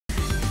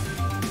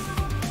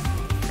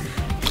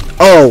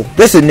Oh,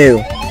 this is new.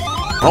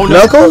 Oh, no.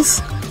 Knuckles?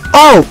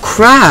 Oh,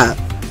 crap.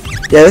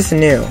 Yeah, this is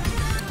new.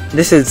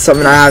 This is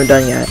something I haven't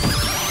done yet.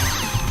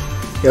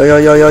 Yo, yo,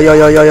 yo, yo, yo,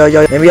 yo, yo, yo,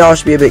 yo. Maybe y'all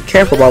should be a bit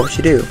careful about what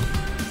you do.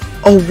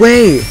 Oh,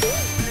 wait.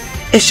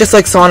 It's just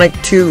like Sonic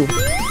 2.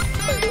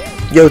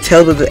 Yo,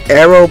 Tails with the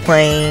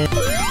aeroplane.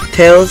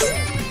 Tails,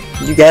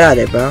 you get at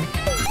it, bro.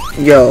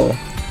 Yo,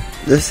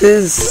 this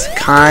is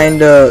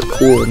kinda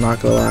cool, not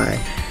gonna lie.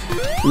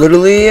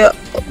 Literally,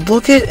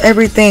 look at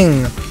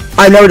everything.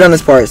 I've never done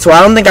this part, so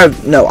I don't think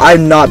I've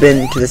not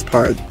been to this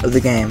part of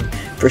the game.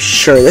 For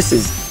sure, this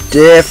is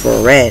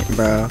different,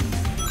 bro.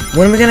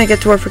 When are we gonna get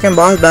to our freaking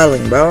boss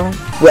battling, bro?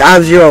 Wait, I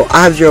have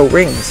zero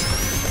rings.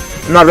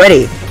 I'm not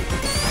ready.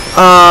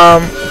 Hello,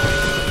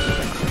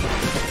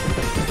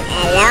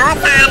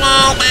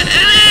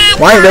 Sonic.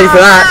 Why aren't you ready for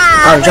that?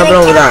 I'm jumping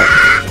over that.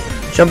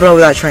 Jumping over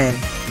that train.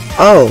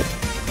 Oh.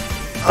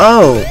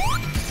 Oh.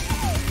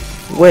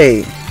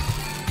 Wait.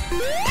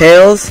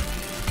 Tails?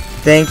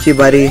 Thank you,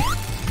 buddy.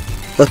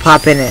 Let's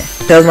pop in it.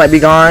 Tails might be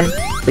gone,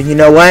 but you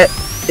know what?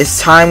 It's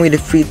time we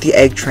defeat the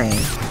egg train.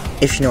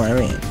 If you know what I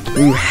mean.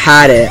 We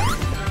had it.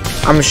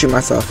 I'm gonna shoot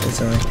myself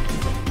instantly.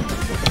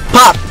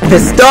 Pop!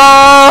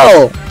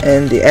 Pistol!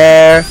 In the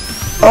air.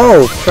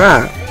 Oh,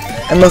 crap.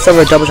 I must have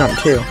a double jump,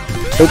 too.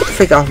 So get the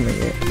freak off of me,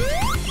 dude.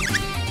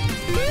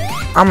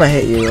 I'm gonna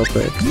hit you real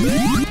quick.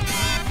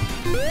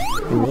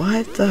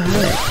 What the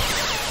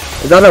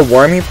heck? Is that a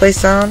wormy play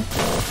sound?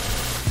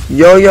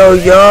 Yo, yo,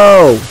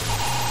 yo!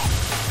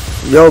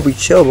 Yo, be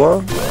chill,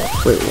 bro.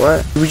 Wait,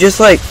 what? We just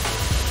like...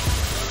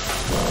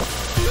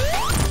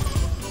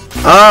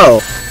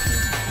 Oh!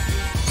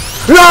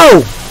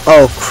 No!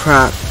 Oh,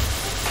 crap.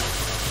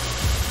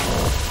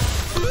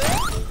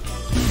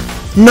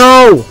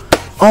 No!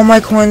 All my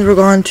coins were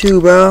gone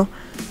too, bro.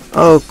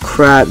 Oh,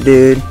 crap,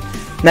 dude.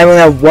 Now we only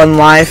have one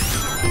life.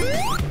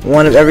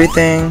 One of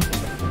everything.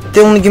 They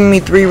only giving me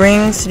 3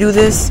 rings to do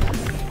this?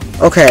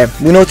 Okay,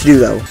 we know what to do,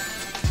 though.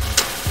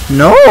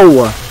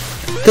 No!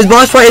 This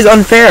boss fight is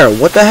unfair.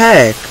 What the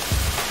heck?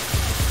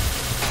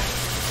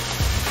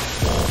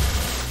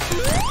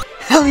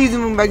 Hello, YouTube,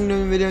 welcome back to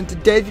another video. In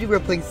today's video, we're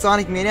playing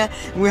Sonic Mania,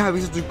 and we're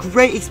having such a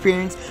great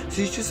experience.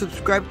 So you should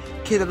subscribe,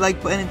 hit that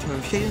like button, and turn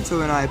notifications so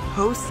when I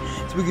post,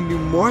 so we can do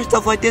more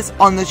stuff like this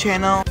on the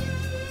channel.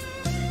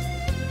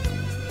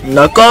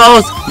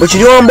 Knuckles, what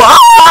you doing, boy?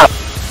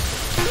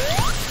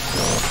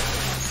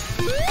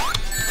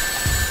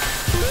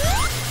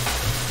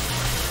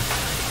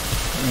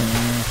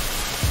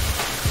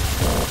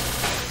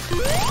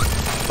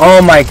 Oh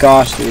my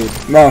gosh, dude.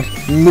 Bro,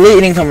 I'm really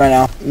eating something right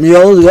now.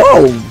 Yo,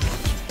 yo.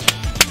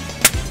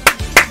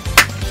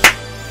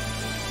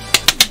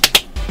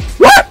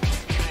 What?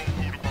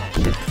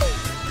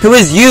 Who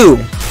is you?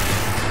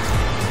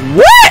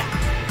 What?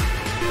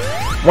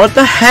 What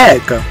the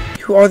heck?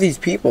 Who are these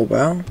people,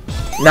 bro?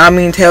 Now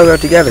me and Tails are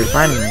together,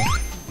 finally.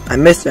 I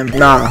missed him.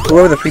 Nah,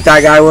 whoever the freak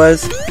that guy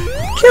was,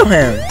 kill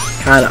him.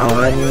 Kinda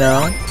odd, you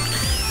know?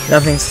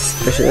 Nothing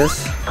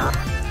suspicious.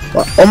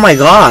 Well, oh my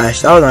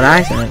gosh, that was an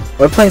accident.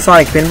 We're playing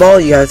Sonic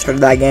Pinball. You guys heard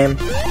of that game?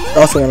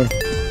 Also one of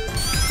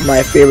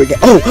my favorite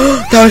games. Oh,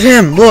 that was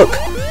him. Look,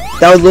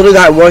 that was literally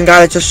that one guy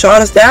that just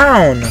shot us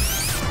down.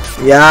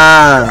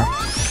 Yeah.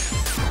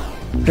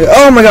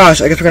 Oh my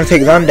gosh, I guess we're gonna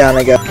take them down.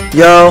 I guess.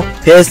 Yo,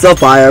 pistol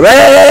fire.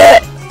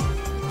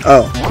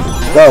 Oh,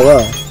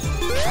 whoa.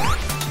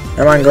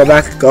 Never mind. Go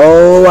back.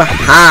 Go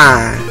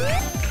high.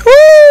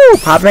 Woo!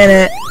 Pop in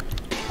it.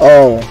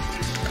 Oh,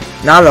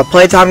 now the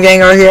playtime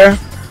gang are here.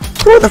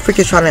 Who the freak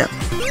is trying to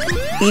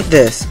eat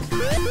this?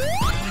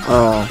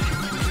 Oh.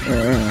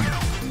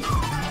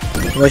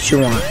 What you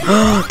want?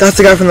 That's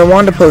the guy from the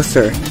Wanda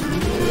poster.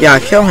 Yeah,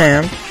 kill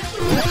him.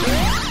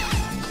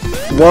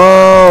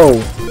 Whoa.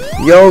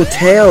 Yo,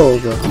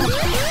 Tails.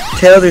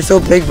 Tails are so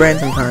big brain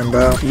sometimes,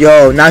 bro.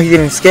 Yo, now he's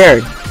getting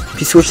scared.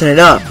 He's switching it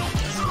up.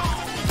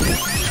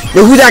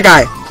 Yo, who's that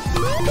guy?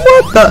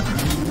 What the?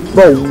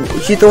 Bro,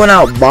 he's throwing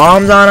out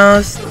bombs on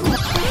us?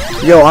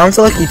 Yo, I'm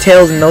so lucky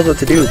Tails knows what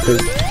to do, because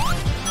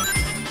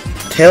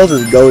Tails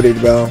is goated,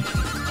 bro.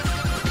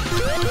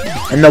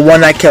 And the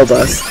one that killed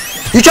us.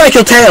 You try to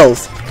kill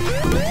Tails!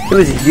 It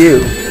was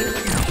you.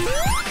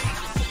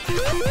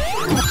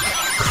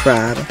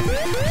 Crap.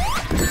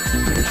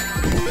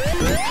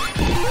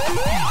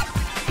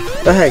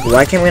 What the heck?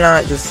 Why can't we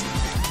not just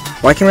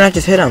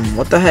hit him?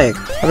 What the heck?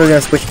 I was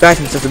gonna switch back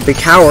since he's a big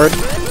coward.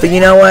 But you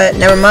know what?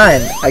 Never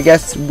mind. I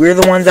guess we're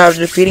the ones out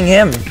defeating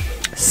him.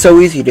 So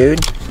easy,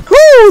 dude.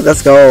 Woo!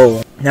 Let's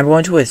go. Now we're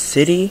going to a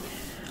city?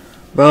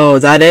 Bro,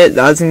 is that it?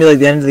 That's gonna be like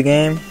the end of the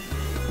game?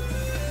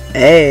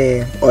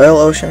 Hey, Oil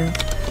Ocean?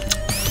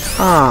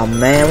 Aw, oh,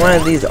 man, one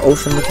of these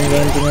ocean looking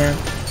games again.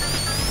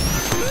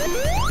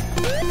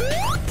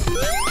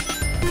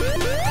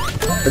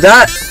 Is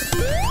that?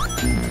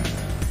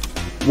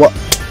 What?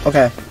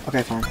 Okay,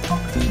 fine.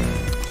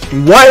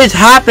 What is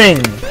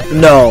happening?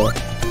 No,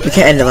 we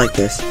can't end it like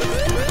this.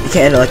 We can't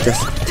end it like this.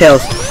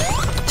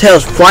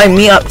 Tails, fly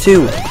me up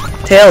too.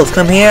 Tails,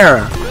 come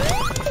here.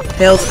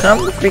 Tails,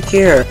 come the freak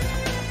here.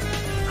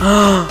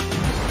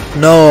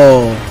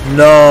 No.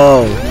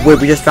 Wait,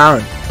 we just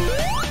found him.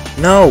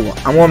 No,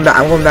 I'm going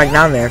back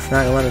down there. If you're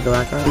not gonna let me go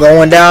back up.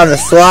 Going down the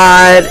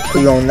slide.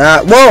 We're going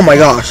that. Whoa, my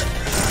gosh.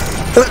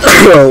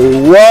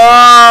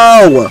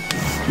 Whoa,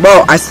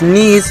 bro! I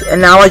sneezed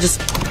and now I'm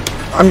just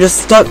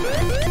stuck.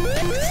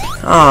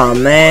 Oh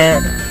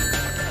man.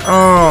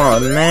 Oh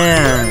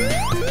man.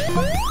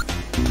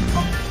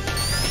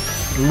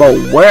 Bro,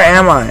 where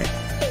am I?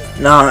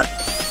 Not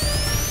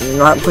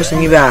pushing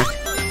me back.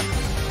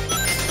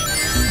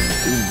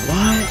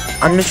 What?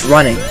 I'm just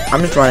running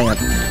up.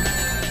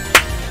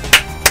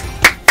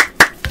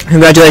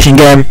 Congratulations,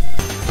 game.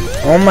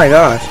 Oh my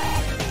gosh.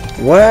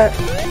 What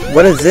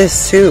is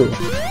this too?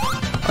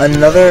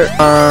 Another,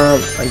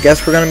 I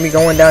guess we're gonna be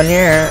going down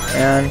here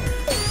and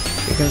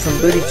taking some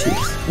booty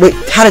cheeks. Wait,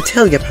 how did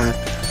Tail get past?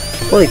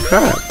 Holy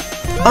crap.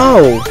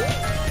 Oh!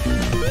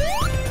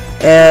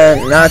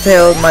 And now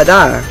Tail might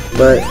die,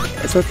 but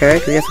it's okay,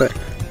 cause guess what?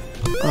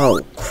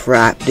 Oh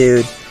crap,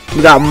 dude.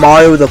 We got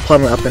Mario with a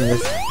plummet up in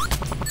this.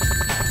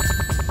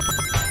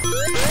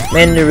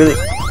 Man, you really...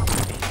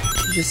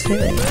 He just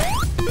hit me.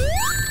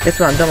 Guess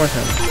what? I'm done with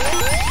him.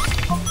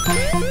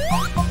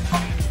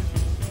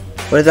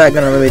 What is that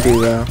gonna really do,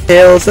 bro?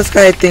 Tails, this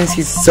guy thinks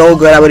he's so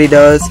good at what he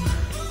does,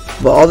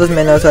 but all this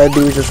man knows how to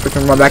do is just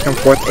freaking run back and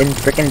forth and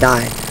freaking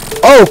die.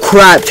 Oh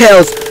crap,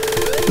 Tails!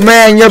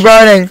 Man, you're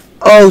burning!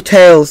 Oh,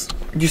 Tails.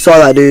 You saw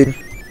that, dude.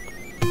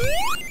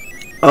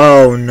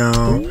 Oh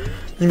no.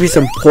 There's gonna be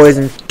some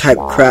poison type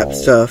crap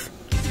stuff.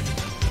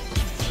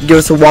 Give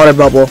us a water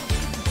bubble.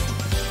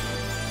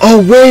 Oh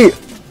wait!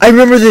 I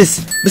remember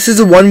this! This is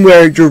the one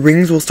where your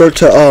rings will start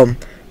to,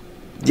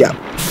 yeah.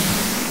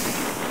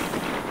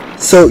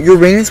 So, your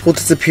rings will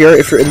disappear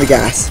if you're in the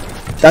gas.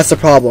 That's the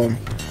problem.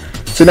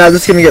 So now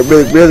this is gonna get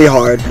really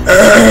hard.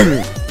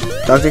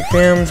 Toxic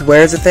fumes,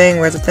 where's the thing?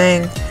 Where's the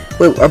thing?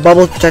 Wait, our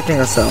bubble's protecting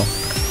us though.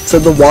 So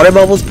the water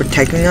bubble's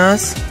protecting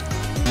us.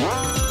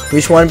 We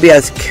just want to be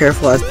as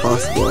careful as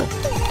possible.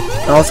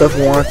 And also if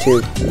we want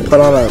to, put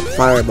on a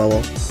fire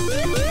bubble.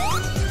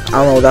 I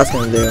don't know what that's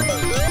gonna do.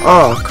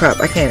 Oh crap,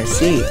 I can't even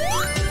see.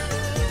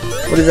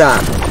 What is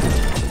that?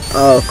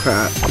 Oh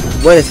crap.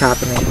 What is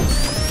happening?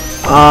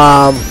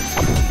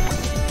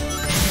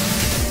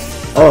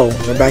 Oh,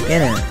 we're back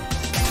in it.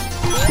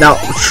 Now,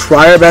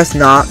 try our best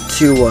not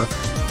to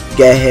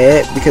get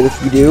hit, because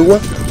if we do,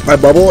 our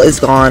bubble is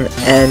gone,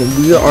 and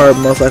we are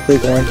most likely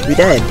going to be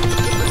dead.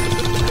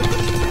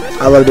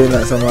 I love doing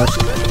that so much.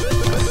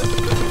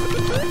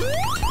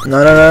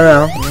 No.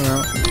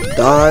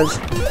 Dodge.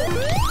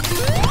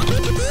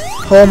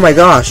 Oh my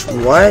gosh,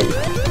 what?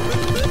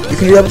 You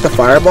can do that with the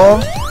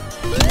fireball?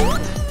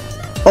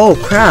 Oh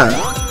crap.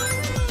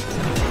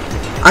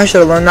 I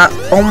should have learned that.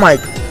 Oh my,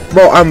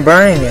 bro, I'm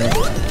burning it.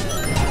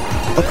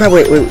 Oh crap,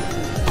 wait.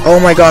 Oh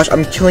my gosh,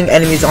 I'm killing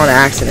enemies on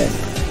accident.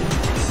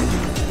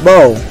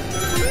 Bro.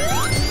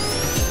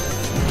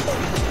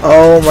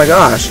 Oh my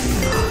gosh.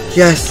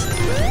 Yes.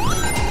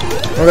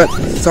 Oh my god,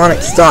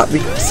 Sonic, stop.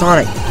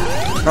 Sonic,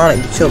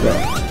 chill, bro.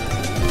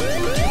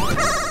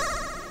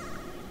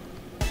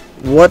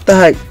 What the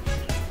heck?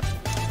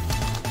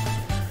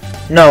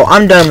 No,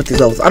 I'm done with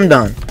these levels. I'm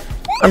done.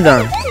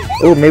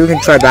 Oh, maybe we can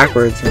try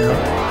backwards, you know?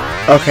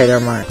 Okay,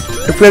 never mind.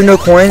 If we have no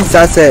coins,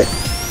 that's it.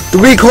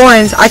 3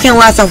 coins? I can't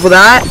last off with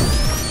that.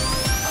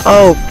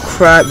 Oh,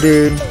 crap,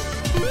 dude.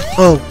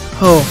 Oh.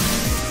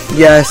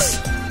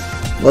 Yes.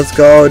 Let's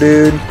go,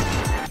 dude.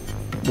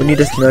 We need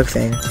this milk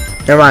thing.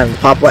 Never mind.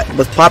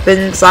 Let's pop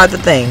inside the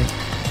thing.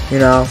 You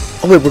know.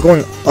 Oh, wait, we're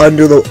going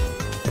under the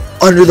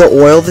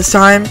oil this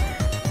time?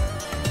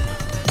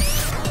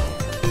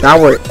 Now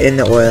we're in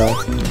the oil.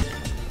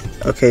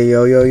 Okay,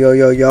 yo.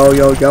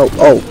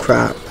 Oh,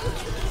 crap.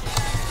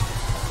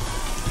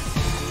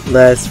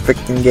 Let's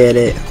freaking get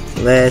it.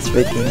 What's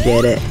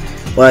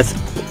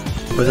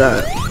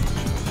that?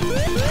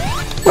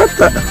 What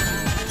the?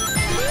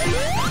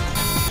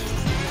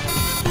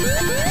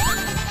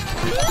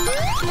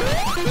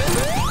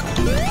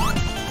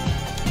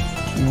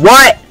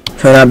 What?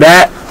 So not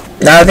bad.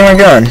 Now I think we're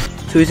good.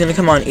 So he's gonna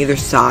come on either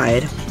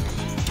side.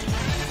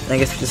 And I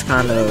guess we just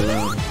kind of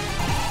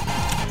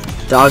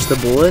dodge the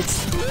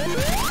bullets.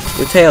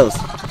 Good Tails.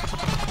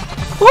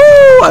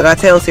 Woo! I got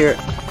Tails here.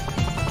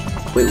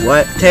 Wait,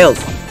 what? Tails.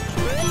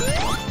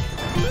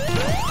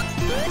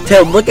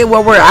 Tails, look at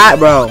where we're at,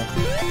 bro.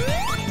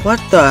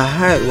 What the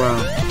heck, bro?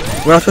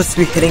 We're not supposed to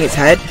be hitting its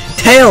head?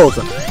 Tails!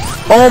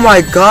 Oh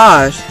my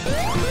gosh.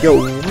 Yo,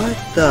 what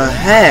the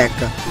heck?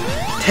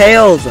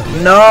 Tails,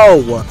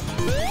 no.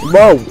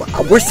 Bro,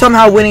 we're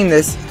somehow winning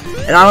this,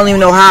 and I don't even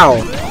know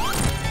how.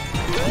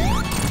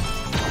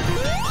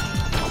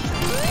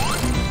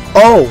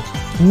 Oh,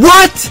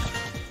 what?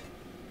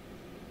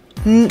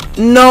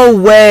 No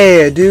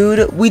way,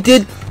 dude. We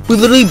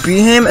literally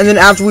beat him, and then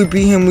after we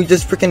beat him, we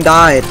just freaking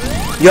died.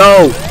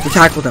 Yo, we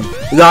tackled him.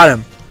 We got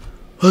him.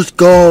 Let's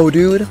go,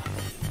 dude.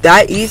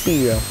 That easy,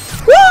 yo.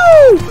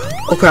 Woo!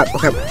 Oh crap,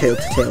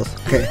 Tails.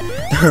 Okay.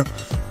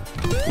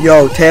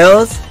 Yo,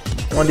 Tails.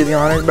 You wanna do the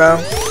honors, bro?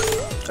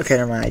 Okay,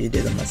 never mind. I just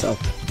did them myself.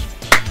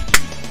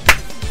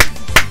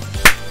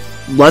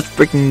 Let's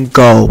freaking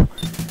go.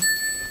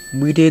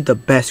 We did the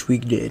best we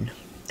did.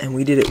 And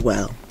we did it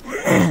well.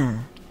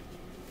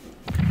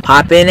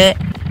 Hop in it.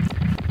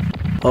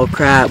 Oh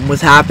crap,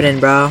 what's happening,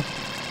 bro?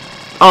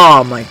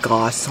 Oh my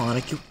gosh,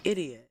 Sonic, you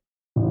idiot.